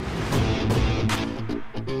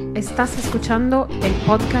Estás escuchando el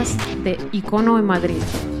podcast de Icono en Madrid,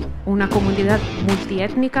 una comunidad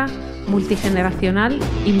multiétnica, multigeneracional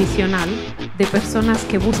y misional de personas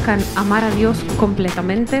que buscan amar a Dios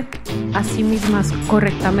completamente, a sí mismas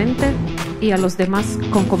correctamente y a los demás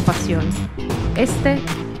con compasión. Este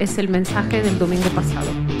es el mensaje del domingo pasado.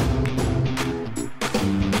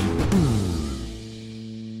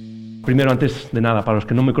 Primero, antes de nada, para los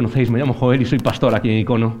que no me conocéis, me llamo Joel y soy pastor aquí en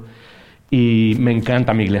Icono. Y me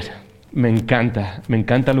encanta mi iglesia, me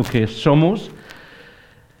encanta lo que somos,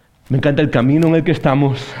 me encanta el camino en el que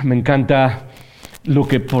estamos, me encanta lo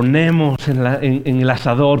que ponemos en el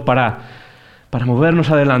asador para movernos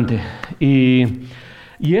adelante. Y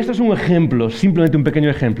esto es un ejemplo, simplemente un pequeño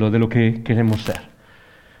ejemplo de lo que queremos ser.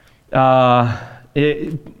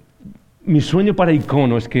 Mi sueño para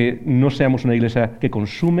Icono es que no seamos una iglesia que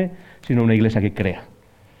consume, sino una iglesia que crea.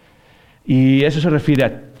 Y eso se refiere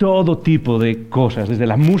a todo tipo de cosas, desde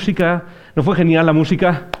la música. ¿No fue genial la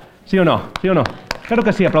música? ¿Sí o no? ¿Sí o no? Claro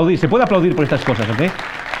que sí, aplaudir. Se puede aplaudir por estas cosas, ¿ok?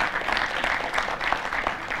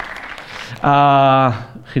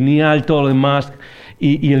 Genial todo lo demás.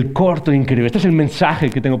 Y el corto, increíble. Este es el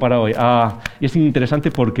mensaje que tengo para hoy. Y es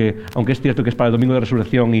interesante porque, aunque es cierto que es para el Domingo de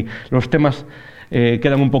Resurrección y los temas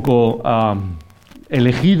quedan un poco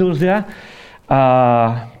elegidos ya,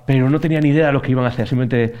 pero no tenía ni idea de lo que iban a hacer.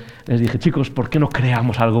 Simplemente les dije, chicos, ¿por qué no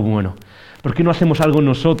creamos algo bueno? ¿Por qué no hacemos algo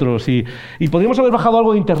nosotros? Y podríamos haber bajado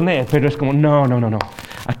algo de internet, pero es como, no.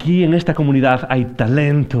 Aquí en esta comunidad hay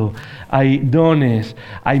talento, hay dones,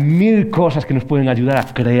 hay 1000 cosas que nos pueden ayudar a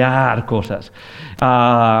crear cosas.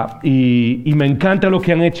 Y me encanta lo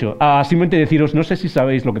que han hecho. Simplemente deciros, no sé si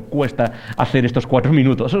sabéis lo que cuesta hacer estos 4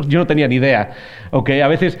 minutos. Yo no tenía ni idea. ¿Okay? A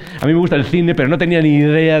veces, a mí me gusta el cine, pero no tenía ni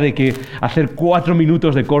idea de que hacer 4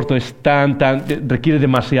 minutos de corto es requiere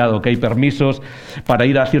demasiado. ¿Okay? Permisos para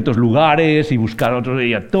ir a ciertos lugares y buscar otros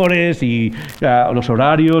actores y los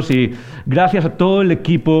horarios. Y gracias a todo el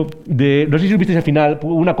equipo no sé si visteis al final,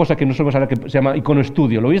 una cosa que no somos ahora que se llama Icono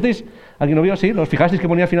Studio. ¿Lo visteis? ¿Alguien lo vio? ¿Sí? ¿Los fijasteis que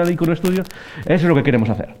ponía al final de Icono Studio? Eso es lo que queremos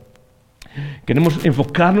hacer. Queremos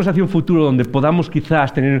enfocarnos hacia un futuro donde podamos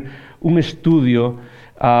quizás tener un estudio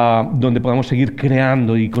donde podamos seguir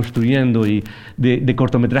creando y construyendo y de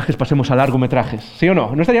cortometrajes pasemos a largometrajes. ¿Sí o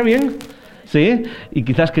no? ¿No estaría bien? ¿Sí? Y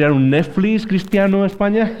quizás crear un Netflix cristiano en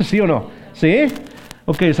España. ¿Sí o no? ¿Sí?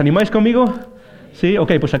 Ok, ¿os animáis conmigo? ¿Sí?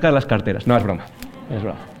 Ok, pues sacar las carteras. No, es broma. Es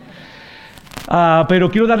broma. Pero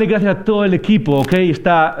quiero darle gracias a todo el equipo, ¿ok?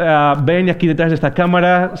 Está Benny aquí detrás de esta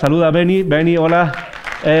cámara. Saluda a Benny. Benny, hola.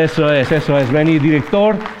 Eso es. Benny,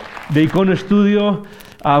 director de Icono Studio.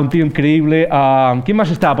 Un tío increíble. ¿Quién más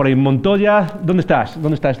está por ahí? Montoya. ¿Dónde estás?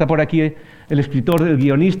 Está por aquí el escritor, el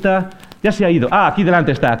guionista. Ya se ha ido. Aquí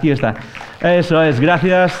delante está, aquí está. Eso es.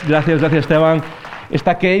 Gracias, Esteban.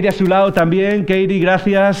 Está Katie a su lado también. Katie,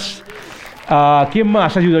 gracias. ¿Quién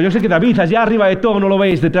más ayudó? Yo sé que David, allá arriba de todo, no lo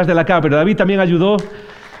veis detrás de la cámara, pero David también ayudó.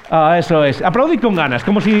 Eso es. Aplaudid con ganas,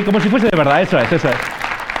 como si fuese de verdad. Eso es.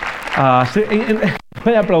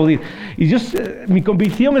 Voy a aplaudir. Y mi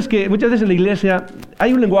convicción es que muchas veces en la iglesia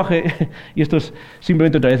hay un lenguaje, y esto es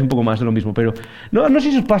simplemente otra vez un poco más de lo mismo, pero no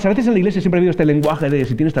sé si os pasa, a veces en la iglesia siempre ha habido este lenguaje de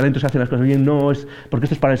si tienes talento se hacen las cosas bien, no, es porque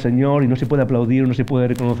esto es para el Señor y no se puede aplaudir, no se puede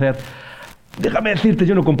reconocer. Déjame decirte,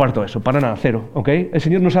 yo no comparto eso, para nada, cero, ¿ok? El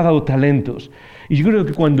Señor nos ha dado talentos. Y yo creo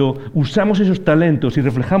que cuando usamos esos talentos y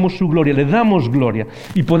reflejamos su gloria, le damos gloria,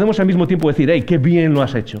 y podemos al mismo tiempo decir, hey, qué bien lo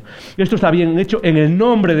has hecho. Esto está bien hecho en el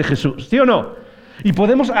nombre de Jesús, ¿sí o no? Y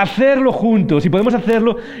podemos hacerlo juntos,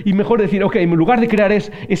 y mejor decir, ok, en lugar de crear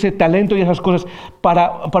ese talento y esas cosas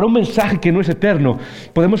para un mensaje que no es eterno,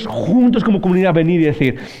 podemos juntos como comunidad venir y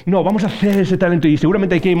decir, no, vamos a hacer ese talento, y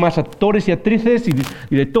seguramente aquí hay más actores y actrices y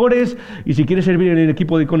directores, y si quieres servir en el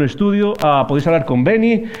equipo de Icono Studio, podéis hablar con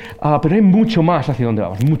Benny, pero hay mucho más hacia donde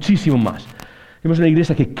vamos, muchísimo más. Tenemos una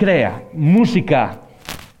iglesia que crea música,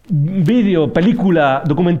 vídeo, película,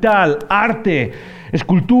 documental, arte,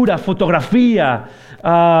 escultura, fotografía,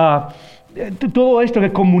 todo esto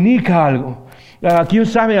que comunica algo. ¿Quién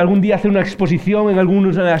sabe algún día hacer una exposición en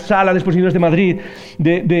alguna sala de exposiciones de Madrid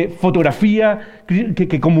de fotografía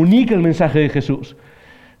que comunique el mensaje de Jesús?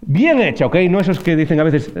 Bien hecha, ¿ok? No esos que dicen a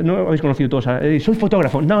veces, no habéis conocido todos, soy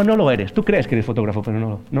fotógrafo. No lo eres. Tú crees que eres fotógrafo,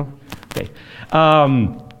 pero no. Okay.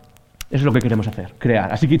 Eso es lo que queremos hacer,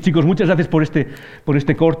 crear. Así que, chicos, muchas gracias por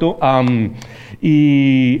este corto.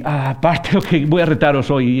 Y aparte lo que voy a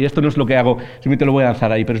retaros hoy, y esto no es lo que hago, simplemente lo voy a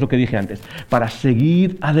lanzar ahí, pero es lo que dije antes. Para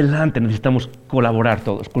seguir adelante necesitamos colaborar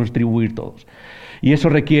todos, contribuir todos. Y eso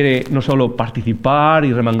requiere no solo participar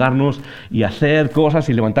y remangarnos y hacer cosas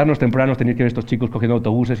y levantarnos temprano, tener que ver a estos chicos cogiendo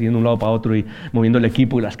autobuses y yendo de un lado para otro y moviendo el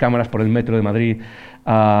equipo y las cámaras por el metro de Madrid.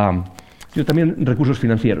 sino también recursos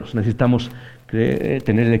financieros. Necesitamos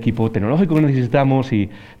tener el equipo tecnológico que necesitamos y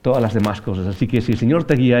todas las demás cosas. Así que si el Señor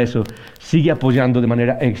te guía a eso, sigue apoyando de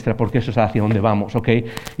manera extra, porque eso es hacia donde vamos, ¿ok?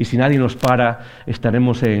 Y si nadie nos para,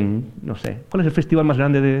 estaremos en, no sé, ¿cuál es el festival más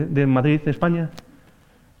grande de Madrid, de España?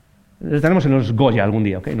 Estaremos en los Goya algún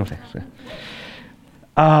día, ¿ok? No sé.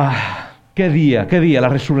 ¡Qué día! La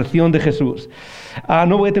resurrección de Jesús.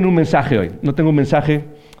 No voy a tener un mensaje hoy, no tengo un mensaje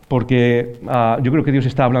porque yo creo que Dios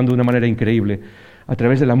está hablando de una manera increíble a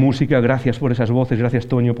través de la música. Gracias por esas voces, gracias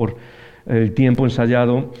Toño por el tiempo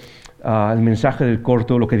ensayado, el mensaje del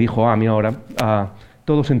corto, lo que dijo Ami ahora,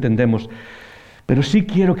 todos entendemos, pero sí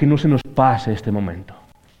quiero que no se nos pase este momento,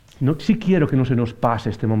 sí quiero que no se nos pase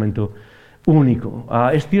este momento único.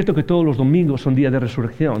 Es cierto que todos los domingos son días de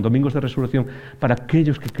resurrección, domingos de resurrección para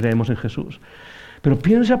aquellos que creemos en Jesús, pero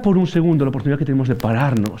piensa por un segundo la oportunidad que tenemos de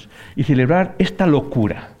pararnos y celebrar esta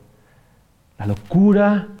locura, la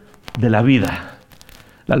locura de la vida,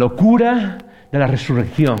 la locura de la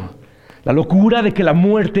resurrección, la locura de que la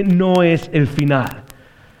muerte no es el final.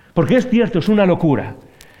 Porque es cierto, es una locura,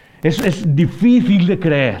 es difícil de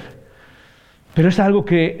creer, pero es algo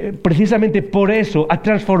que precisamente por eso ha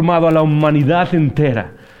transformado a la humanidad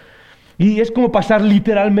entera. Y es como pasar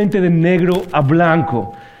literalmente de negro a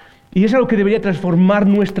blanco. Y es algo que debería transformar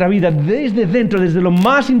nuestra vida desde dentro, desde lo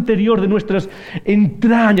más interior de nuestras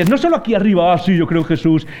entrañas. No solo aquí arriba, sí, yo creo en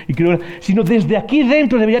Jesús, sino desde aquí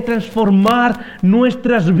dentro debería transformar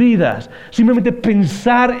nuestras vidas. Simplemente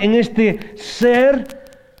pensar en este ser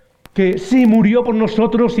que sí murió por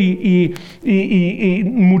nosotros y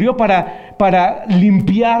murió para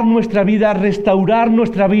limpiar nuestra vida, restaurar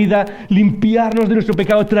nuestra vida, limpiarnos de nuestro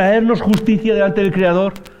pecado, traernos justicia delante del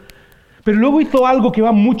Creador. Pero luego hizo algo que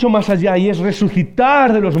va mucho más allá y es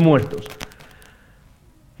resucitar de los muertos.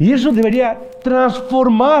 Y eso debería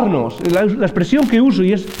transformarnos. La expresión que uso,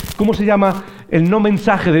 y es cómo se llama el no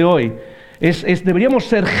mensaje de hoy, deberíamos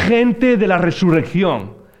ser gente de la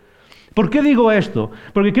resurrección. ¿Por qué digo esto?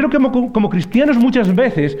 Porque creo que como cristianos muchas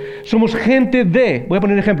veces somos gente de, voy a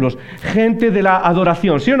poner ejemplos, gente de la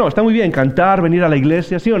adoración, ¿sí o no? Está muy bien cantar, venir a la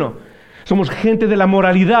iglesia, ¿sí o no? Somos gente de la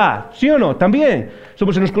moralidad, ¿sí o no? También.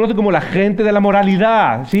 Se nos conoce como la gente de la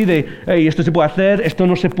moralidad, ¿sí? De, hey, esto se puede hacer, esto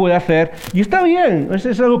no se puede hacer. Y está bien,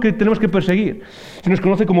 es algo que tenemos que perseguir. Se nos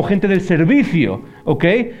conoce como gente del servicio, ¿ok?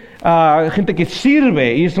 Gente que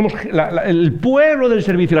sirve, y somos el pueblo del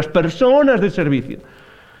servicio, las personas del servicio.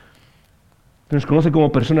 Se nos conoce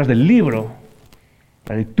como personas del libro,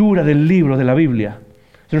 la lectura del libro de la Biblia.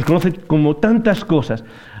 Se nos conoce como tantas cosas.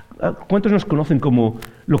 ¿Cuántos nos conocen como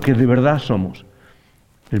lo que de verdad somos?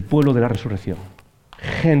 El pueblo de la resurrección,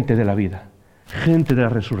 gente de la vida, gente de la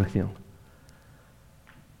resurrección.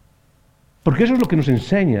 Porque eso es lo que nos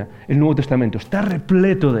enseña el Nuevo Testamento. Está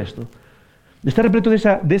repleto de esto. Está repleto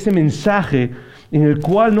de ese mensaje en el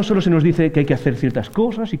cual no solo se nos dice que hay que hacer ciertas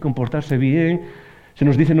cosas y comportarse bien, se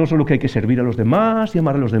nos dice no solo que hay que servir a los demás y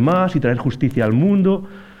amar a los demás y traer justicia al mundo,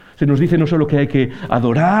 se nos dice no solo que hay que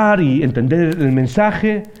adorar y entender el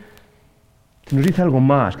mensaje, se nos dice algo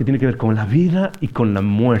más que tiene que ver con la vida y con la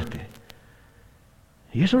muerte.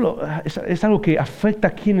 Y eso es algo que afecta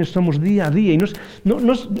a quienes somos día a día. Y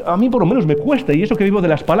a mí por lo menos me cuesta, y eso que vivo de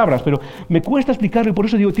las palabras, pero me cuesta explicarlo y por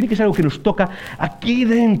eso digo, tiene que ser algo que nos toca aquí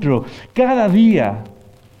dentro, cada día.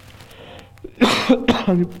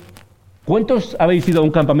 ¿Cuántos habéis ido a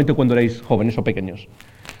un campamento cuando erais jóvenes o pequeños?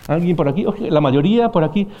 ¿Alguien por aquí? La mayoría por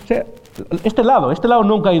aquí. O sea, este lado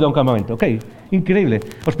nunca ha ido a un campamento. Ok, increíble.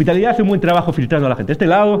 Hospitalidad hace un buen trabajo filtrando a la gente. Este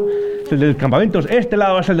lado es el de los campamentos, este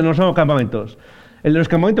lado es el de los no campamentos. El de los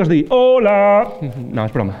campamentos de hola. No,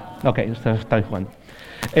 es broma. Ok, estáis jugando.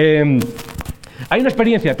 Hay una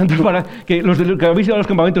experiencia, tanto para que los que habéis ido a los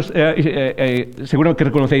campamentos, seguro que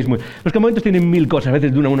reconocéis muy. Los campamentos tienen 1000 cosas, a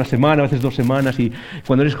veces de una semana, a veces 2 semanas, y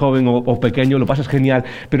cuando eres joven o pequeño lo pasas genial.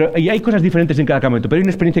 Pero y hay cosas diferentes en cada campamento, pero hay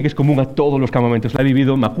una experiencia que es común a todos los campamentos. La he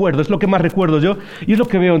vivido, me acuerdo, es lo que más recuerdo yo y es lo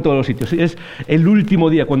que veo en todos los sitios. Es el último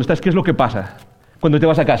día, cuando estás, ¿qué es lo que pasa? Cuando te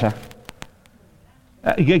vas a casa.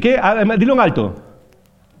 ¿Qué? Dilo en alto.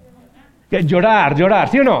 Llorar,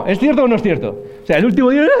 ¿sí o no? ¿Es cierto o no es cierto? O sea, el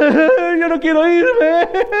último día, yo no quiero irme,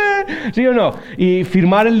 ¿sí o no? Y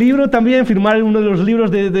firmar el libro también, firmar uno de los libros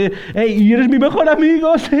hey, y eres mi mejor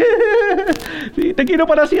amigo, sí, te quiero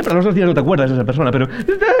para siempre. A los 2 días no te acuerdas de esa persona, pero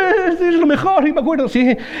es lo mejor y me acuerdo,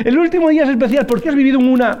 sí. El último día es especial porque has vivido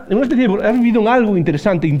has vivido en algo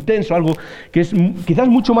interesante, intenso, algo que es quizás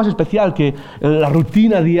mucho más especial que la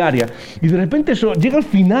rutina diaria. Y de repente eso llega al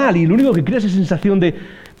final y lo único que creas es sensación de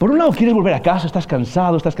Por un lado quieres volver a casa, estás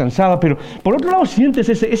cansado, estás cansada, pero por otro lado sientes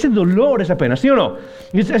ese dolor, esa pena, ¿sí o no?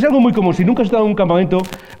 Es algo muy común. Si nunca has estado en un campamento,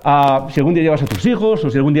 si algún día llevas a tus hijos o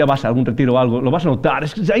si algún día vas a algún retiro o algo, lo vas a notar.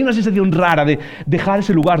 Hay una sensación rara de dejar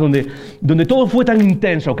ese lugar donde todo fue tan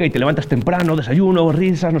intenso. Ok, te levantas temprano, desayuno,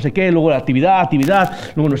 risas, no sé qué, luego la actividad,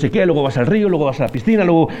 luego no sé qué, luego vas al río, luego vas a la piscina,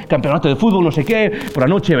 luego campeonato de fútbol, no sé qué, por la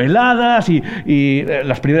noche veladas y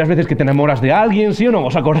las primeras veces que te enamoras de alguien, ¿sí o no?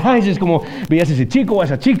 ¿Os acordáis? Es como veías a ese chico o a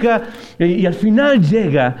esa chica y al final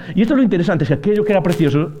llega, y esto es lo interesante, es que aquello que era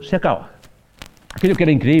precioso se acaba, aquello que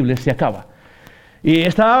era increíble se acaba. Y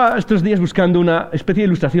estaba estos días buscando una especie de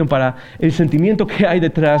ilustración para el sentimiento que hay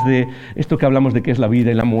detrás de esto que hablamos de que es la vida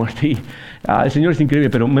y la muerte. Y, el Señor es increíble,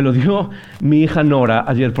 pero me lo dio mi hija Nora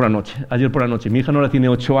ayer por la noche. Mi hija Nora tiene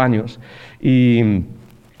 8 años y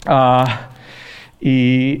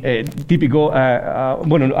típico,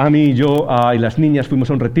 bueno, a mí y yo y las niñas fuimos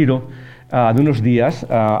a un retiro de unos días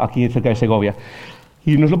aquí cerca de Segovia.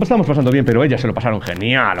 Y nos lo estábamos pasando bien, pero ellas se lo pasaron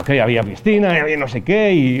genial, ¿ok? Había piscina, había no sé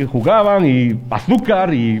qué, y jugaban, y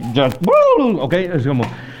azúcar, y just, ¿ok? Es como...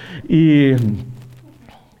 Y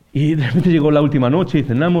de repente llegó la última noche y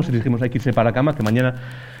cenamos y dijimos, hay que irse para la cama, que mañana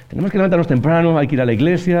tenemos que levantarnos temprano, hay que ir a la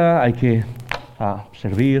iglesia, hay que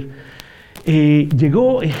servir. Y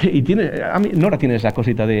llegó y Nora tiene esa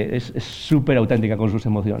cosita es súper auténtica con sus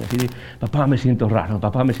emociones. Y dice, papá, me siento rara,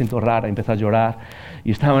 empezó a llorar y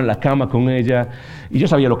estaba en la cama con ella y yo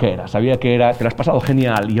sabía lo que era, te lo has pasado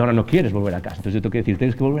genial y ahora no quieres volver a casa. Entonces yo tengo que decir,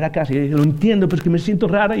 tienes que volver a casa. Y ella, lo entiendo, pero es que me siento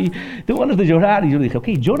rara y tengo ganas de llorar. Y yo le dije, ok,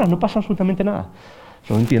 llora, no pasa absolutamente nada.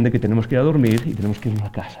 Solo entiende que tenemos que ir a dormir y tenemos que irnos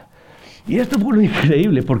a casa. Y esto fue lo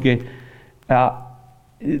increíble porque...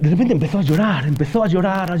 de repente empezó a llorar, y empezó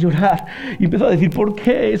a decir, ¿por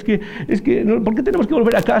qué? Es que ¿por qué tenemos que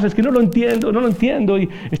volver a casa? Es que no lo entiendo, y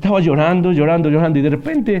estaba llorando, y de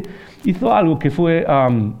repente hizo algo que fue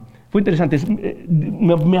interesante.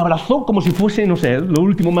 Me abrazó como si fuese, no sé, lo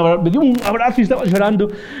último, me dio un abrazo y estaba llorando,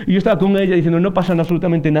 y yo estaba con ella diciendo, no pasa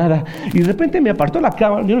absolutamente nada, y de repente me apartó la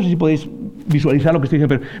cara, yo no sé si podéis visualizar lo que estoy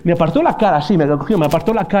diciendo, pero me apartó la cara, así, me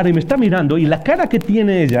apartó la cara y me está mirando, y la cara que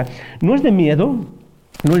tiene ella no es de miedo,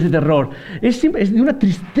 no es de terror, es de una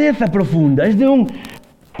tristeza profunda, es de un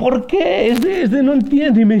 ¿por qué? Es de no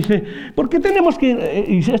entiendo. Y me dice, ¿por qué tenemos que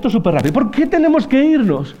y esto es súper rápido, ¿por qué tenemos que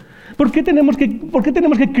irnos? ¿Por qué tenemos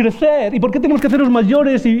que crecer? ¿Y por qué tenemos que hacernos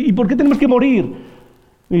mayores? ¿Y por qué tenemos que morir?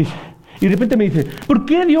 Y de repente me dice, ¿por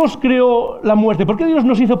qué Dios creó la muerte? ¿Por qué Dios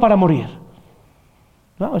nos hizo para morir?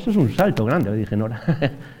 No, eso es un salto grande, le dije, Nora.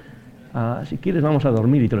 Si quieres vamos a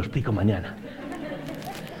dormir y te lo explico mañana.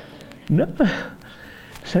 No.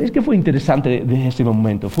 ¿Sabéis qué fue interesante de ese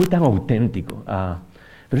momento? Fue tan auténtico.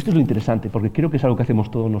 Pero esto es lo interesante, porque creo que es algo que hacemos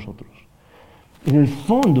todos nosotros. En el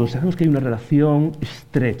fondo, sabemos que hay una relación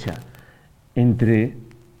estrecha entre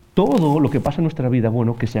todo lo que pasa en nuestra vida,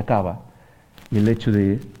 bueno, que se acaba, y el hecho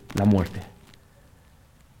de la muerte.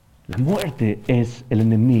 La muerte es el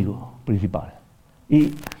enemigo principal.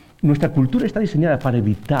 Y nuestra cultura está diseñada para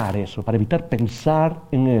evitar eso, para evitar pensar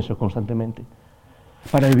en eso constantemente.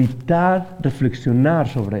 Para evitar reflexionar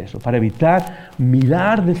sobre eso, para evitar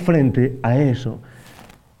mirar de frente a eso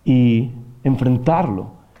y enfrentarlo.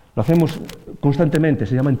 Lo hacemos constantemente,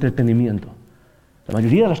 se llama entretenimiento. La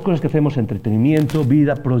mayoría de las cosas que hacemos, entretenimiento,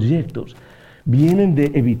 vida, proyectos, vienen de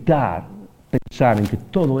evitar pensar en que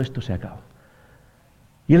todo esto se acaba.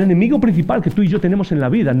 Y el enemigo principal que tú y yo tenemos en la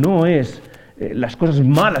vida no es las cosas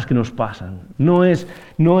malas que nos pasan, no es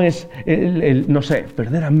no sé,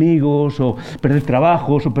 perder amigos, o perder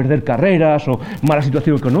trabajos, o perder carreras, o mala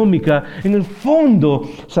situación económica. En el fondo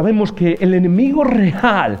sabemos que el enemigo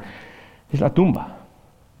real es la tumba.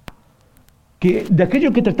 Que de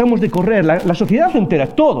aquello que tratamos de correr, la sociedad entera,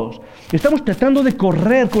 todos, estamos tratando de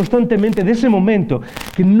correr constantemente de ese momento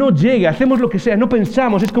que no llega, hacemos lo que sea, no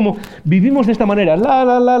pensamos, es como vivimos de esta manera,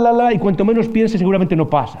 y cuanto menos piense seguramente no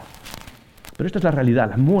pasa. Pero esta es la realidad,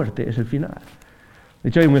 la muerte es el final. De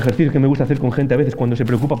hecho hay un ejercicio que me gusta hacer con gente a veces cuando se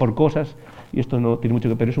preocupa por cosas, y esto no tiene mucho que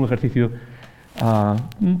ver, pero es un ejercicio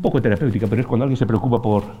un poco terapéutico, pero es cuando alguien se preocupa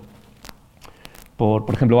por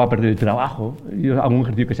ejemplo, va a perder el trabajo. Yo hago un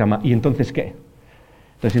ejercicio que se llama ¿y entonces qué?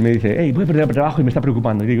 Entonces me dice, hey, voy a perder el trabajo y me está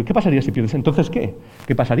preocupando. Y digo, ¿qué pasaría si pierdes? ¿Entonces qué?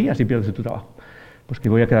 ¿Qué pasaría si pierdes tu trabajo? Pues que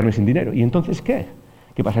voy a quedarme sin dinero. ¿Y entonces qué?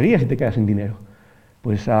 ¿Qué pasaría si te quedas sin dinero?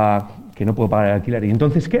 Pues que no puedo pagar el alquiler. ¿Y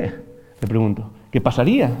entonces qué? Le pregunto, ¿qué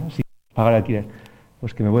pasaría si pagar el alquiler?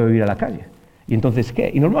 Pues que me voy a vivir a la calle. ¿Y entonces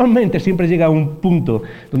qué? Y normalmente siempre llega un punto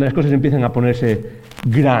donde las cosas empiezan a ponerse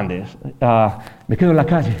grandes. Me quedo en la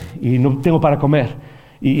calle y no tengo para comer.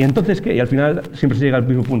 ¿Y entonces qué? Y al final siempre se llega al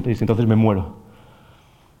mismo punto y dice, entonces me muero.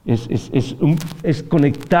 Es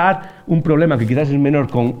conectar un problema que quizás es menor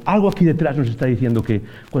con algo aquí detrás nos está diciendo que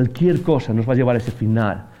cualquier cosa nos va a llevar a ese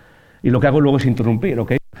final. Y lo que hago luego es interrumpir,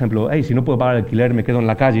 ¿ok? Por ejemplo, hey, si no puedo pagar el alquiler, me quedo en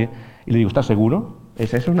la calle y le digo, ¿estás seguro?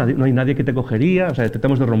 ¿Es eso? No hay nadie que te cogería. O sea,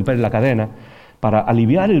 tratamos de romper la cadena para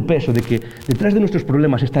aliviar el peso de que detrás de nuestros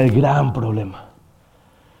problemas está el gran problema.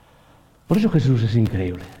 Por eso Jesús es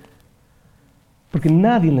increíble. Porque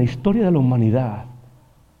nadie en la historia de la humanidad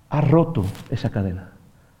ha roto esa cadena.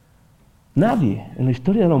 Nadie en la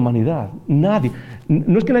historia de la humanidad, nadie.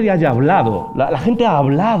 No es que nadie haya hablado, la gente ha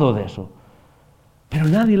hablado de eso, pero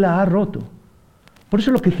nadie la ha roto. Por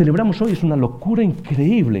eso lo que celebramos hoy es una locura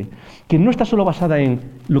increíble, que no está solo basada en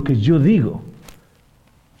lo que yo digo.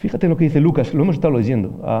 Fíjate lo que dice Lucas, lo hemos estado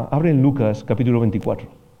leyendo. Abre en Lucas capítulo 24.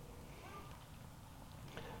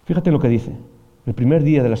 Fíjate lo que dice. El primer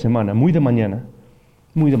día de la semana, muy de mañana.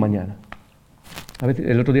 A veces,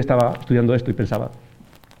 el otro día estaba estudiando esto y pensaba,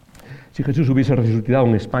 si Jesús hubiese resucitado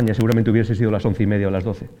en España, seguramente hubiese sido las 11:30 o las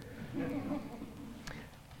 12.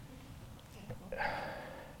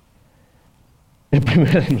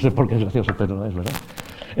 No sé por qué es gracioso, pero no es verdad.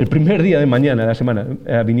 El primer día de mañana de la semana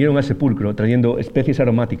vinieron al sepulcro trayendo especies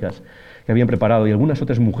aromáticas que habían preparado y algunas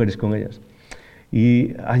otras mujeres con ellas.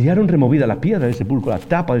 Y hallaron removida la piedra del sepulcro, la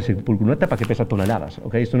tapa del sepulcro, una tapa que pesa toneladas.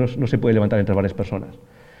 ¿Okay? Esto no se puede levantar entre varias personas.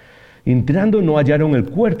 Y entrando no hallaron el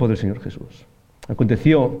cuerpo del Señor Jesús.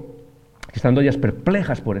 Aconteció que estando ellas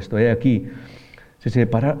perplejas por esto, aquí se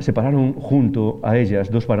separaron junto a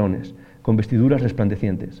ellas dos varones con vestiduras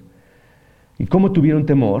resplandecientes. Y como tuvieron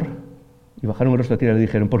temor, y bajaron el rostro a tierra y le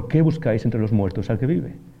dijeron, ¿por qué buscáis entre los muertos al que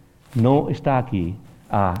vive? No está aquí,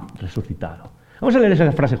 ha resucitado. Vamos a leer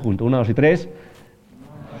esa frase juntos, 1, 2 y 3.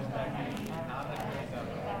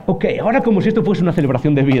 Ok, ahora como si esto fuese una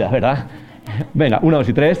celebración de vida, ¿verdad? Venga, 1, 2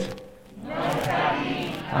 y 3.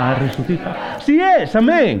 Ha resucitado. Sí es,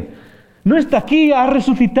 amén. No está aquí, ha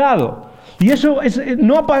resucitado. Y eso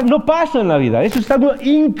no pasa en la vida, eso es algo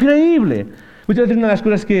increíble. Muchas veces una de las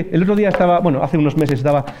cosas que el otro día hace unos meses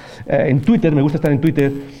estaba en Twitter, me gusta estar en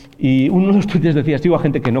Twitter, y uno de los tweets decía, sigo a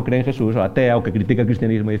gente que no cree en Jesús, o atea, o que critica el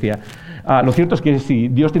cristianismo, y decía, lo cierto es que si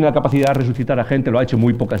Dios tiene la capacidad de resucitar a gente, lo ha hecho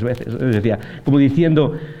muy pocas veces. Decía, como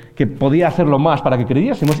diciendo que podía hacerlo más para que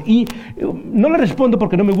creyésemos, y no le respondo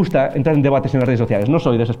porque no me gusta entrar en debates en las redes sociales, no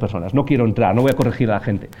soy de esas personas, no quiero entrar, no voy a corregir a la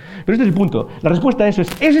gente. Pero este es el punto, la respuesta a eso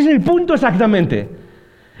ese es el punto exactamente.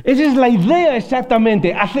 Esa es la idea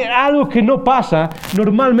exactamente, hacer algo que no pasa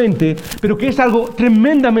normalmente, pero que es algo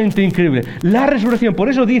tremendamente increíble. La resurrección, por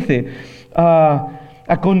eso dice,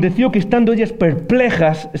 aconteció que estando ellas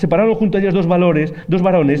perplejas, separaron junto a ellas dos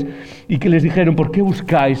varones, y que les dijeron, ¿por qué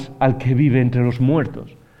buscáis al que vive entre los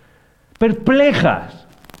muertos? Perplejas.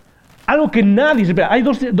 Algo que nadie se espera. Hay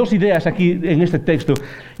dos ideas aquí en este texto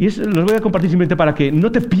y los voy a compartir simplemente para que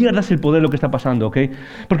no te pierdas el poder de lo que está pasando, ¿ok?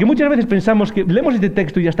 Porque muchas veces pensamos que leemos este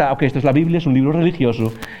texto y ya está, ok, esto es la Biblia, es un libro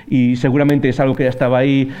religioso y seguramente es algo que ya estaba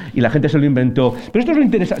ahí y la gente se lo inventó. Pero esto es lo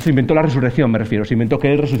interesante, se inventó la resurrección, me refiero, se inventó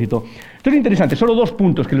que Él resucitó. Esto es interesante, solo 2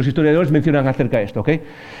 puntos que los historiadores mencionan acerca de esto, ¿ok?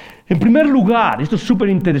 En primer lugar, esto es súper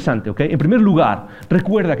interesante, ¿ok? En primer lugar,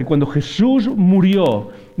 recuerda que cuando Jesús murió,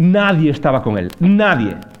 nadie estaba con Él,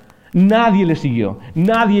 nadie. Nadie le siguió,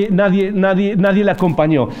 nadie le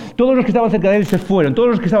acompañó. Todos los que estaban cerca de él se fueron, todos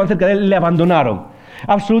los que estaban cerca de él le abandonaron.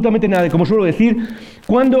 Absolutamente nadie. Como suelo decir,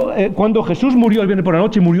 cuando Jesús murió el viernes por la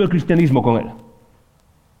noche, murió el cristianismo con él.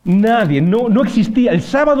 Nadie, no existía. El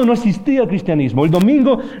sábado no existía el cristianismo, el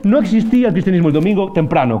domingo no existía el cristianismo, el domingo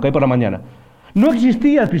temprano, que hay por la mañana. No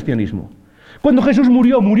existía el cristianismo. Cuando Jesús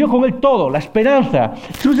murió con él todo, la esperanza,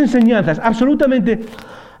 sus enseñanzas, absolutamente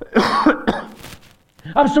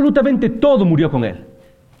todo murió con él.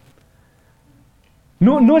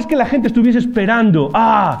 No es que la gente estuviese esperando,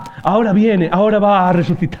 ahora viene, ahora va a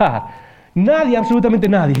resucitar. Nadie, absolutamente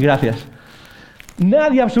nadie, gracias.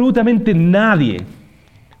 Nadie, absolutamente nadie.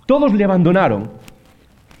 Todos le abandonaron.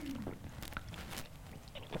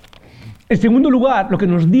 En segundo lugar, lo que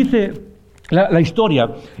nos dice la historia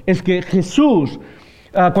es que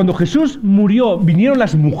cuando Jesús murió, vinieron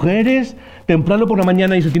las mujeres temprano por la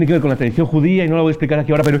mañana, y eso tiene que ver con la tradición judía, y no lo voy a explicar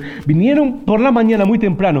aquí ahora, pero vinieron por la mañana muy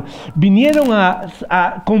temprano, vinieron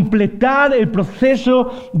a completar el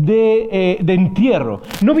proceso de entierro.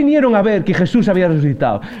 No vinieron a ver que Jesús había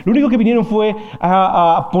resucitado. Lo único que vinieron fue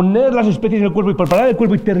a poner las especies en el cuerpo y preparar el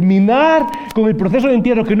cuerpo y terminar con el proceso de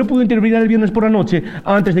entierro que no pudo terminar el viernes por la noche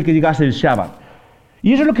antes de que llegase el Shabbat.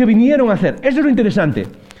 Y eso es lo que vinieron a hacer. Eso es lo interesante.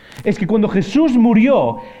 Es que cuando Jesús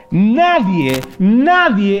murió,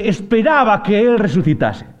 nadie esperaba que Él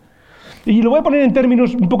resucitase. Y lo voy a poner en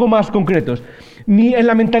términos un poco más concretos. Ni en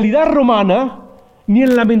la mentalidad romana, ni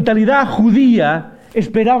en la mentalidad judía,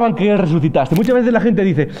 esperaban que Él resucitase. Muchas veces la gente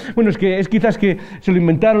dice, bueno, es quizás que se lo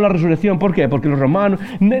inventaron la resurrección. ¿Por qué? Porque los romanos,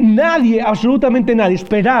 nadie, absolutamente nadie,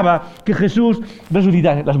 esperaba que Jesús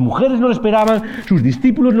resucitase. Las mujeres no lo esperaban, sus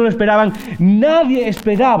discípulos no lo esperaban, nadie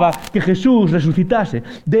esperaba que Jesús resucitase.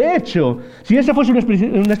 De hecho, si esa fuese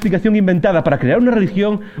una explicación inventada para crear una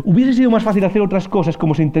religión, hubiese sido más fácil hacer otras cosas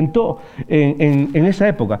como se intentó en esa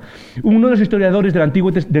época. Uno de los historiadores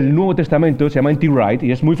del Nuevo Testamento se llama N.T. Wright,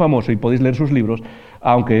 y es muy famoso y podéis leer sus libros,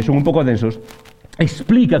 aunque son un poco densos,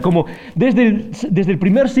 explica cómo desde el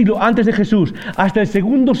primer siglo antes de Jesús hasta el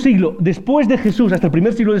segundo siglo después de Jesús, hasta el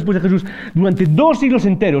primer siglo después de Jesús, durante 2 siglos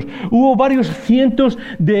enteros, hubo varios cientos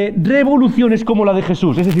de revoluciones como la de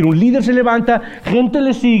Jesús. Es decir, un líder se levanta, gente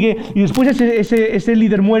le sigue y después ese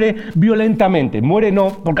líder muere violentamente. Muere no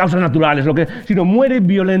por causas naturales, sino muere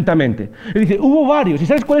violentamente. Él dice, hubo varios. ¿Y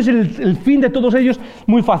sabes cuál es el fin de todos ellos?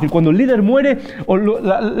 Muy fácil. Cuando el líder muere,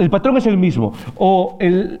 el patrón es el mismo. O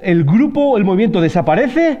el grupo, el movimiento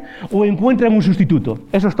desaparece o encuentran un sustituto.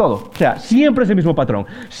 Eso es todo. O sea, siempre es el mismo patrón.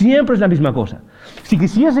 Siempre es la misma cosa. Si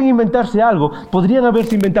quisiesen inventarse algo, podrían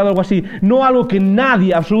haberse inventado algo así, no algo que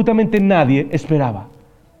nadie, absolutamente nadie, esperaba.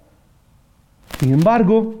 Sin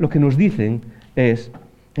embargo, lo que nos dicen es,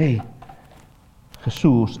 hey,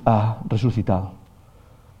 Jesús ha resucitado.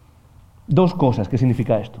 2 cosas. ¿Qué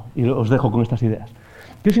significa esto? Y os dejo con estas ideas.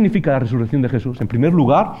 ¿Qué significa la resurrección de Jesús? En primer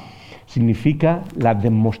lugar, significa la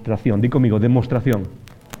demostración. Di conmigo, demostración.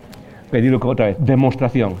 Pedidlo otra vez,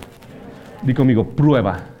 demostración. Di conmigo,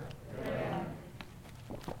 prueba.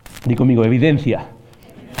 Di conmigo, evidencia.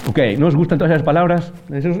 Ok, ¿no os gustan todas esas palabras?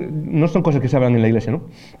 Esas no son cosas que se hablan en la iglesia, ¿no?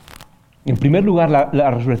 En primer lugar,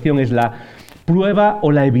 la resurrección es la prueba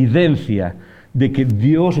o la evidencia de que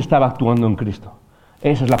Dios estaba actuando en Cristo.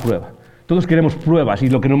 Esa es la prueba. Todos queremos pruebas y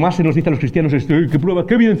lo que más se nos dice a los cristianos es ¿qué prueba,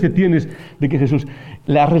 qué evidencia tienes de que Jesús?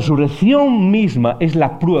 La resurrección misma es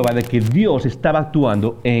la prueba de que Dios estaba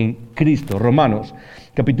actuando en Cristo. Romanos,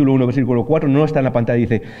 capítulo 1, versículo 4, no está en la pantalla,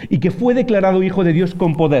 dice, y que fue declarado Hijo de Dios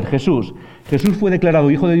con poder. Jesús fue declarado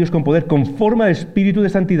Hijo de Dios con poder conforme al Espíritu de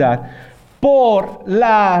Santidad por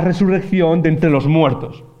la resurrección de entre los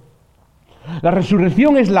muertos. La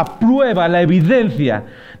resurrección es la prueba, la evidencia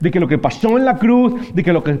de que lo que pasó en la cruz, de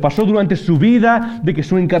que lo que pasó durante su vida, de que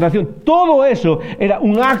su encarnación, todo eso era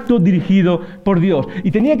un acto dirigido por Dios. Y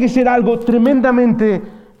tenía que ser algo tremendamente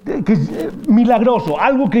milagroso,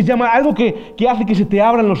 algo que hace que se te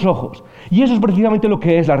abran los ojos. Y eso es precisamente lo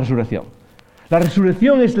que es la resurrección. La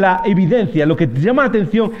resurrección es la evidencia, lo que te llama la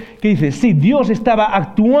atención, que dice, sí, Dios estaba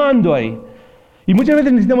actuando ahí. Y muchas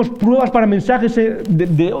veces necesitamos pruebas para mensajes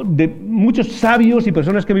de muchos sabios y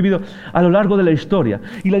personas que han vivido a lo largo de la historia.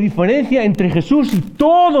 Y la diferencia entre Jesús y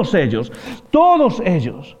todos ellos,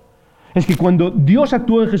 es que cuando Dios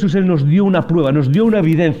actuó en Jesús, Él nos dio una prueba, nos dio una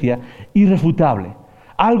evidencia irrefutable.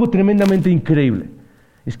 Algo tremendamente increíble.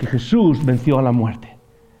 Es que Jesús venció a la muerte.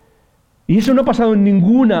 Y eso no ha pasado en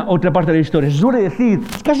ninguna otra parte de la historia. Se suele decir,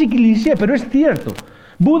 es casi cliché, pero es cierto.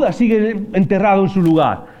 Buda sigue enterrado en su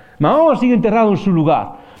lugar. Mahoma sigue enterrado en su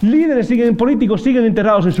lugar. Líderes políticos siguen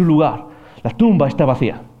enterrados en su lugar. La tumba está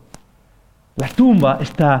vacía. La tumba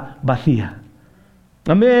está vacía.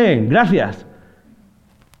 Amén. Gracias.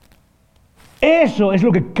 Eso es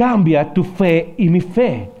lo que cambia tu fe y mi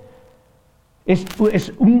fe.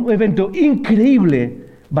 Es un evento increíble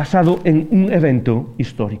basado en un evento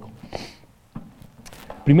histórico.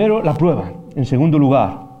 Primero, la prueba. En segundo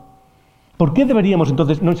lugar, ¿por qué deberíamos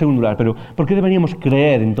entonces, no en segundo lugar, pero por qué deberíamos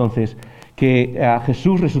creer entonces que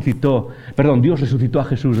Dios resucitó a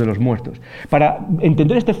Jesús de los muertos? Para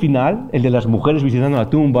entender este final, el de las mujeres visitando la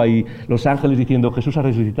tumba y los ángeles diciendo Jesús ha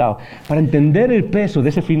resucitado, para entender el peso de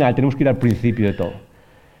ese final tenemos que ir al principio de todo.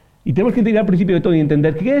 Y tenemos que ir al principio de todo y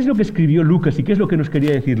entender qué es lo que escribió Lucas y qué es lo que nos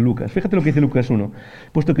quería decir Lucas. Fíjate lo que dice Lucas 1.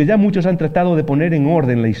 Puesto que ya muchos han tratado de poner en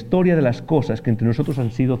orden la historia de las cosas que entre nosotros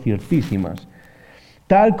han sido ciertísimas,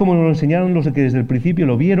 tal como nos lo enseñaron los que desde el principio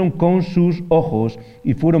lo vieron con sus ojos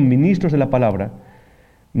y fueron ministros de la palabra,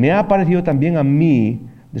 me ha parecido también a mí,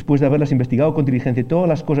 después de haberlas investigado con diligencia todas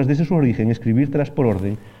las cosas desde su origen, escribírtelas por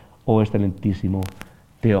orden, oh excelentísimo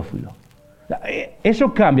Teófilo.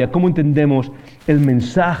 Eso cambia cómo entendemos el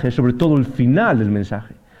mensaje, sobre todo el final del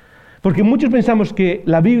mensaje. Porque muchos pensamos que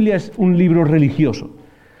la Biblia es un libro religioso.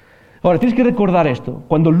 Ahora, tienes que recordar esto.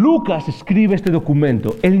 Cuando Lucas escribe este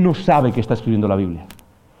documento, él no sabe que está escribiendo la Biblia.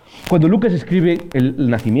 Cuando Lucas escribe el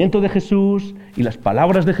nacimiento de Jesús, y las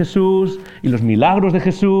palabras de Jesús, y los milagros de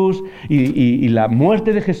Jesús, y la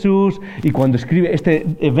muerte de Jesús, y cuando escribe este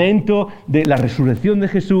evento de la resurrección de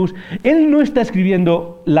Jesús, él no está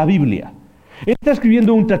escribiendo la Biblia. Él está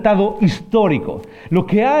escribiendo un tratado histórico. Lo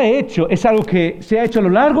que ha hecho es algo que se ha hecho a lo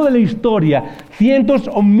largo de la historia cientos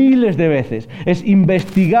o miles de veces. Es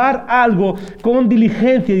investigar algo con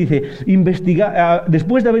diligencia, dice,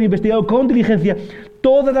 después de haber investigado con diligencia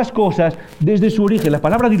todas las cosas desde su origen. La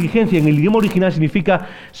palabra diligencia en el idioma original significa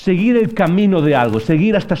seguir el camino de algo,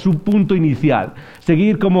 seguir hasta su punto inicial,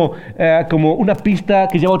 seguir como una pista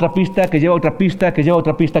que lleva a otra pista, que lleva a otra pista, que lleva a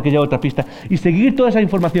otra pista, que lleva a otra pista, y seguir toda esa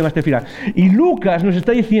información hasta el final. Y Lucas nos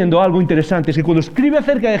está diciendo algo interesante, es que cuando escribe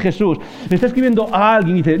acerca de Jesús, le está escribiendo a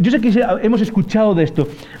alguien, y dice, yo sé que hemos escuchado de esto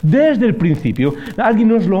desde el principio, alguien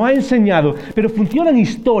nos lo ha enseñado, pero funcionan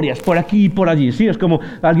historias por aquí y por allí, ¿sí? Es como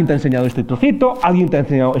alguien te ha enseñado este trocito, alguien te ha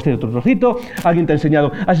enseñado este otro trocito, alguien te ha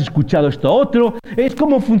enseñado, has escuchado esto otro. Es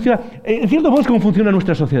como funciona, en cierto modo es como funciona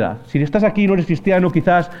nuestra sociedad. Si estás aquí y no eres cristiano,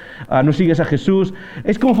 quizás no sigues a Jesús,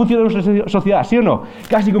 es como funciona nuestra sociedad, ¿sí o no?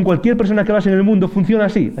 Casi con cualquier persona que vas en el mundo funciona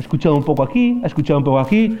así. Ha escuchado un poco aquí, ha escuchado un poco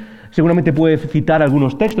aquí. Seguramente puede citar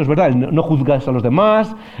algunos textos, ¿verdad? El no juzgas a los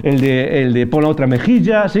demás, el de pon la otra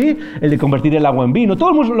mejilla, ¿sí? El de convertir el agua en vino.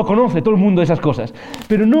 Todo el mundo lo conoce, todo el mundo esas cosas.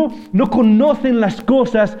 Pero no conocen las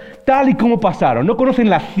cosas tal y como pasaron. No conocen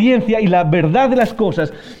la ciencia y la verdad de las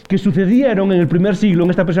cosas que sucedieron en el primer siglo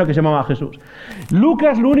en esta persona que se llamaba Jesús.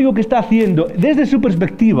 Lucas lo único que está haciendo, desde su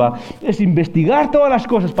perspectiva, es investigar todas las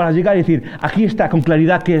cosas para llegar y decir, aquí está con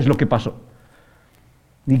claridad qué es lo que pasó.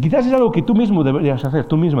 Y quizás es algo que tú misma deberías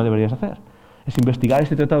hacer. Es investigar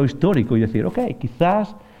este tratado histórico y decir, ok,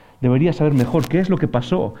 quizás debería saber mejor qué es lo que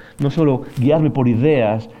pasó, no solo guiarme por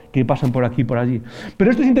ideas que pasan por aquí y por allí.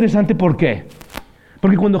 Pero esto es interesante, ¿por qué?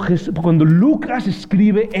 Porque cuando Lucas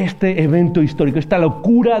escribe este evento histórico, esta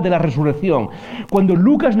locura de la resurrección, cuando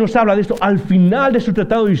Lucas nos habla de esto al final de su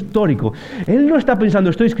tratado histórico, él no está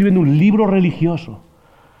pensando, estoy escribiendo un libro religioso.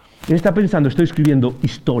 Él está pensando, estoy escribiendo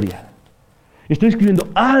historia. Estoy escribiendo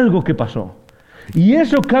algo que pasó. Y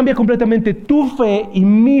eso cambia completamente tu fe y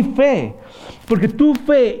mi fe. Porque tu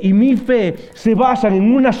fe y mi fe se basan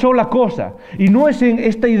en una sola cosa. Y no es en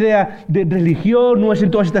esta idea de religión, no es en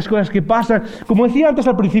todas estas cosas que pasan. Como decía antes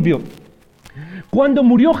al principio, cuando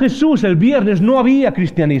murió Jesús el viernes no había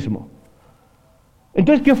cristianismo.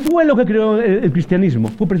 Entonces, ¿qué fue lo que creó el cristianismo?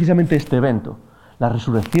 Fue precisamente este evento. La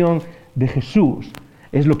resurrección de Jesús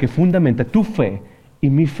es lo que fundamenta tu fe y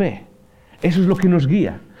mi fe. Eso es lo que nos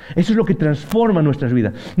guía, eso es lo que transforma nuestras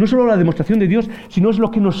vidas. No solo la demostración de Dios, sino es lo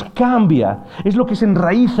que nos cambia, es lo que se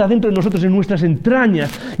enraiza dentro de nosotros, en nuestras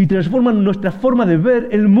entrañas, y transforma nuestra forma de ver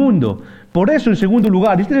el mundo. Por eso, en segundo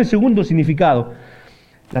lugar, este es el segundo significado,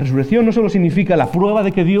 la resurrección no solo significa la prueba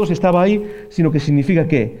de que Dios estaba ahí, sino que significa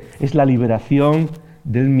que es la liberación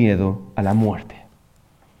del miedo a la muerte.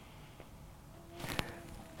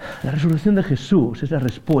 La resurrección de Jesús es la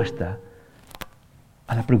respuesta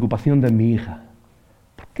a la preocupación de mi hija.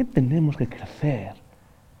 ¿Por qué tenemos que crecer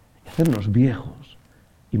y hacernos viejos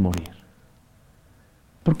y morir?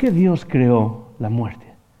 ¿Por qué Dios creó la muerte?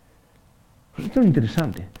 Pues esto es lo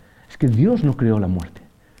interesante. Es que Dios no creó la muerte.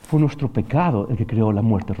 Fue nuestro pecado el que creó la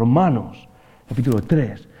muerte. Romanos, capítulo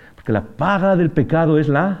 3. Porque la paga del pecado es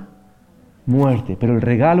la muerte, pero el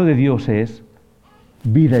regalo de Dios es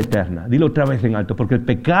vida eterna. Dilo otra vez en alto. Porque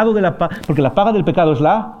la paga del pecado es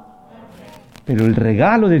la... Pero el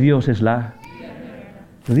regalo de Dios es la...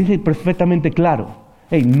 Lo dice perfectamente claro.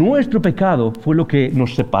 Nuestro pecado fue lo que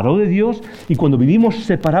nos separó de Dios, y cuando vivimos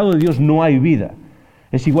separados de Dios no hay vida.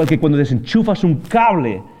 Es igual que cuando desenchufas un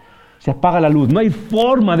cable, se apaga la luz. No hay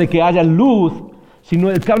forma de que haya luz si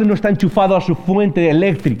el cable no está enchufado a su fuente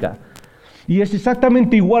eléctrica. Y es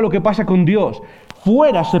exactamente igual lo que pasa con Dios.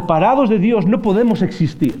 Fuera, separados de Dios, no podemos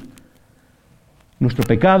existir. Nuestro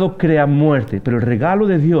pecado crea muerte, pero el regalo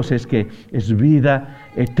de Dios es que es vida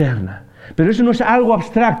eterna. Pero eso no es algo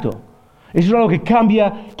abstracto. Eso es algo que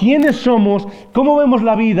cambia quiénes somos, cómo vemos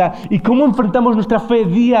la vida y cómo enfrentamos nuestra fe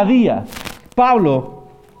día a día. Pablo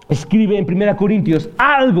escribe en 1 Corintios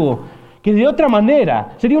algo que de otra manera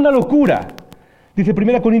sería una locura. Dice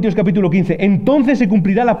 1 Corintios capítulo 15, entonces se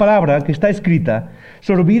cumplirá la palabra que está escrita,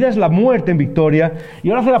 sorbida es la muerte en victoria. Y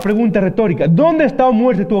ahora hace la pregunta retórica, ¿dónde está, oh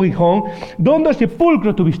muerte, tu aguijón? ¿Dónde,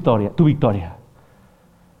 sepulcro, tu victoria?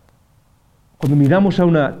 Cuando miramos a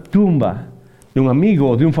una tumba de un amigo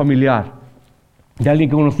o de un familiar, de alguien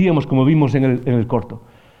que conocíamos, como vimos en el corto,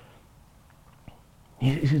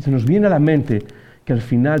 y se nos viene a la mente que al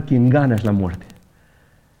final quien gana es la muerte.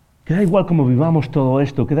 Que da igual cómo vivamos todo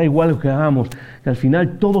esto, que da igual lo que hagamos, que al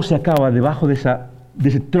final todo se acaba debajo de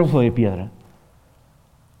ese trozo de piedra.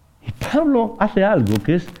 Y Pablo hace algo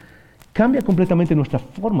que cambia completamente nuestra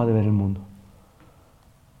forma de ver el mundo.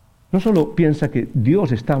 No solo piensa que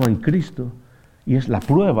Dios estaba en Cristo y es la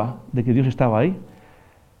prueba de que Dios estaba ahí,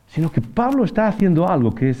 sino que Pablo está haciendo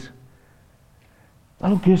algo que es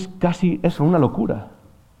casi eso, una locura.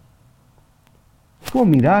 Es como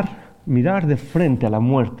mirar de frente a la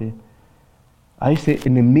muerte, a ese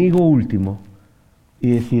enemigo último,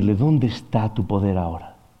 y decirle, ¿dónde está tu poder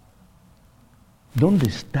ahora? ¿Dónde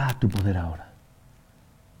está tu poder ahora?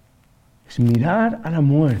 Es mirar a la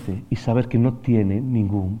muerte y saber que no tiene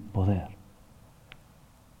ningún poder.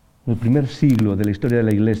 En el primer siglo de la historia de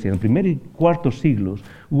la Iglesia, en el primer y cuarto siglos,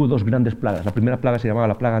 hubo dos grandes plagas. La primera plaga se llamaba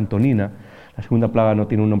la plaga Antonina. La segunda plaga no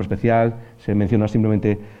tiene un nombre especial, se menciona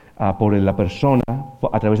simplemente por la persona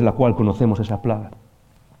a través de la cual conocemos esa plaga.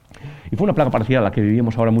 Y fue una plaga parecida a la que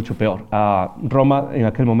vivíamos ahora, mucho peor. Roma en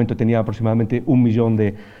aquel momento tenía aproximadamente 1 millón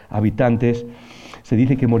de habitantes. Se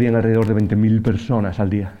dice que morían alrededor de 20.000 personas al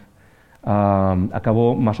día.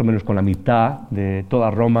 Acabó más o menos con la mitad de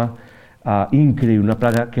toda Roma. Increíble, una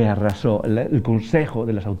plaga que arrasó. El consejo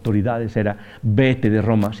de las autoridades era: vete de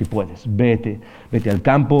Roma si puedes, vete al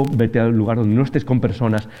campo, vete al lugar donde no estés con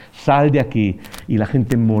personas, sal de aquí. Y la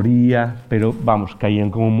gente moría, pero vamos,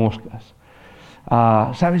 caían como moscas.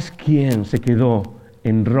 ¿Sabes quién se quedó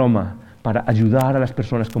en Roma para ayudar a las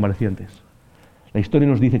personas convalecientes? La historia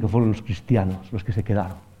nos dice que fueron los cristianos los que se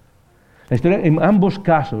quedaron. La historia, en ambos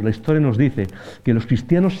casos, la historia nos dice que los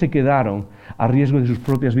cristianos se quedaron a riesgo de sus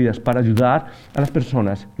propias vidas para ayudar a las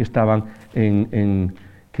personas que estaban,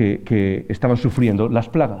 que estaban sufriendo las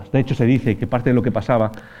plagas. De hecho, se dice que parte de lo que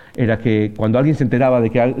pasaba era que cuando alguien se enteraba de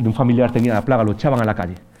que un familiar tenía la plaga, lo echaban a la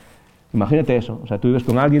calle. Imagínate eso. O sea, tú vives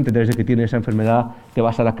con alguien, te enteras de que tiene esa enfermedad, te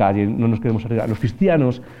vas a la calle, no nos queremos arriesgar. Los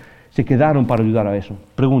cristianos se quedaron para ayudar a eso.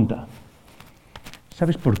 Pregunta: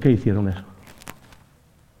 ¿sabes por qué hicieron eso?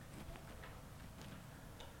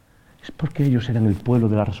 Es porque ellos eran el pueblo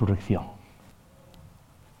de la resurrección.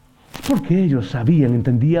 Es porque ellos sabían,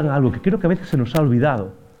 entendían algo que creo que a veces se nos ha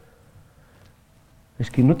olvidado. Es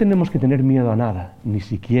que no tenemos que tener miedo a nada, ni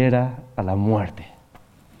siquiera a la muerte.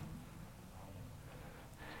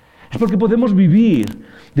 Es porque podemos vivir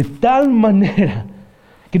de tal manera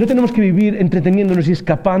que no tenemos que vivir entreteniéndonos y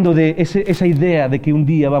escapando de esa idea de que un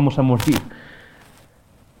día vamos a morir.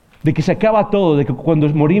 De que se acaba todo, de que cuando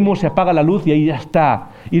morimos se apaga la luz y ahí ya está.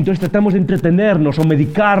 Y entonces tratamos de entretenernos o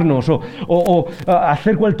medicarnos o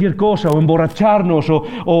hacer cualquier cosa o emborracharnos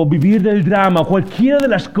o vivir del drama o cualquiera de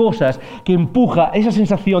las cosas que empuja esa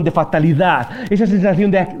sensación de fatalidad, esa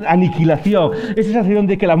sensación de aniquilación, esa sensación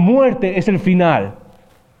de que la muerte es el final.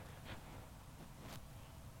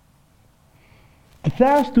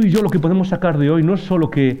 Quizás tú y yo lo que podemos sacar de hoy no es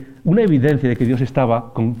solo que una evidencia de que Dios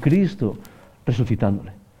estaba con Cristo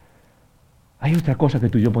resucitándole. Hay otra cosa que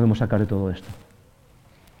tú y yo podemos sacar de todo esto.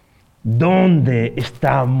 ¿Dónde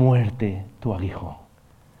está muerte tu aguijón?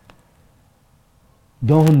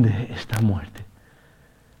 ¿Dónde está muerte?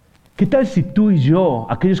 ¿Qué tal si tú y yo,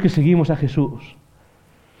 aquellos que seguimos a Jesús,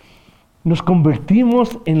 nos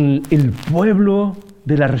convertimos en el pueblo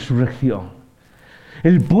de la resurrección?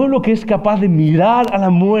 El pueblo que es capaz de mirar a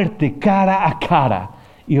la muerte cara a cara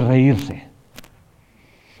y reírse.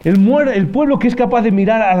 El pueblo que es capaz de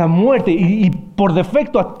mirar a la muerte y por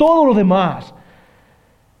defecto a todo lo demás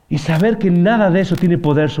y saber que nada de eso tiene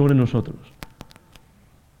poder sobre nosotros.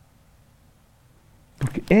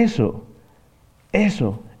 Porque eso es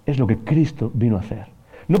lo que Cristo vino a hacer.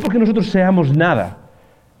 No porque nosotros seamos nada,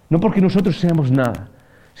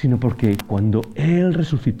 sino porque cuando Él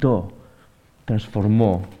resucitó,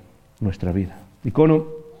 transformó nuestra vida. Icono,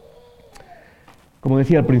 como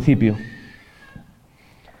decía al principio,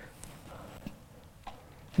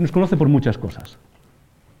 se nos conoce por muchas cosas.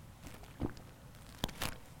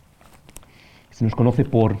 Se nos conoce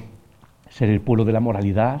por ser el pueblo de la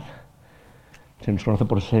moralidad, se nos conoce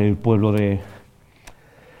por ser el pueblo del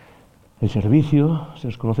servicio, se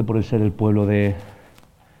nos conoce por ser el pueblo del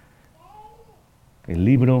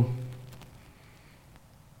libro.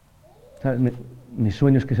 Mi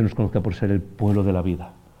sueño es que se nos conozca por ser el pueblo de la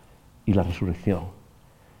vida y la resurrección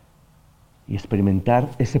y experimentar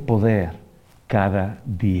ese poder cada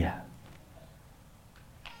día.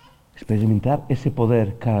 Experimentar ese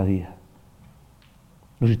poder cada día.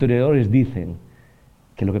 Los historiadores dicen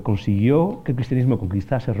que lo que consiguió que el cristianismo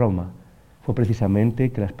conquistase Roma fue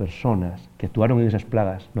precisamente que las personas que actuaron en esas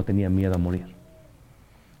plagas no tenían miedo a morir.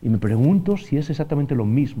 Y me pregunto si es exactamente lo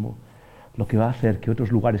mismo lo que va a hacer que otros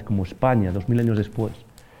lugares como España, 2000 años después,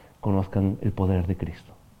 conozcan el poder de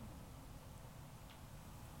Cristo.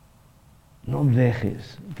 No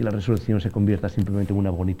dejes que la resurrección se convierta simplemente en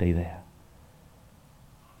una bonita idea.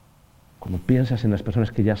 Cuando piensas en las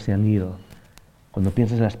personas que ya se han ido, cuando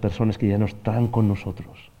piensas en las personas que ya no están con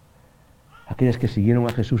nosotros, aquellas que siguieron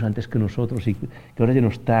a Jesús antes que nosotros y que ahora ya no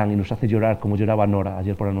están y nos hace llorar como lloraba Nora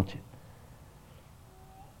ayer por la noche.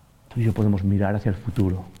 Tú y yo podemos mirar hacia el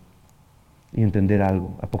futuro y entender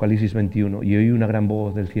algo. Apocalipsis 21. Y oí una gran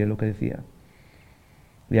voz del cielo que decía: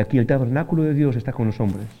 de aquí el tabernáculo de Dios está con los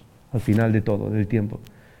hombres, al final de todo, del tiempo.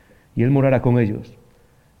 Y Él morará con ellos.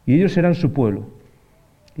 Y ellos serán su pueblo.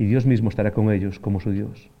 Y Dios mismo estará con ellos como su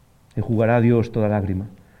Dios. Enjugará a Dios toda lágrima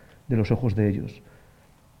de los ojos de ellos.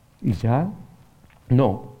 Y ya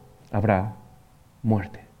no habrá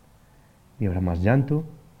muerte. Ni habrá más llanto,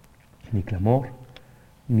 ni clamor,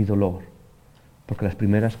 ni dolor. Porque las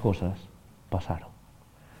primeras cosas pasaron.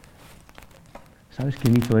 ¿Sabes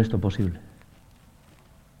quién hizo esto posible?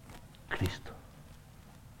 Cristo.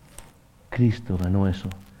 Cristo ganó eso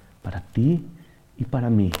para ti y para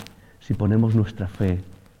mí si ponemos nuestra fe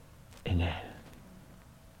en Él.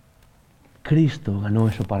 Cristo ganó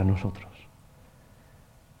eso para nosotros.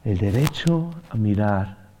 El derecho a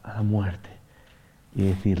mirar a la muerte y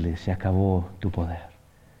decirle: se acabó tu poder.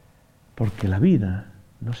 Porque la vida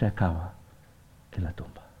no se acaba en la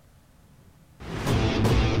tumba.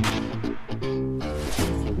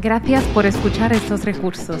 Gracias por escuchar estos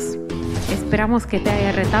recursos. Esperamos que te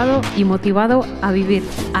haya retado y motivado a vivir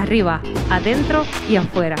arriba, adentro y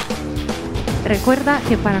afuera. Recuerda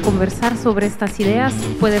que para conversar sobre estas ideas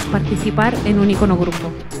puedes participar en un Icono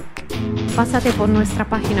Grupo. Pásate por nuestra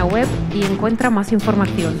página web y encuentra más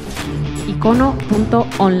información: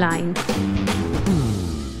 icono.online.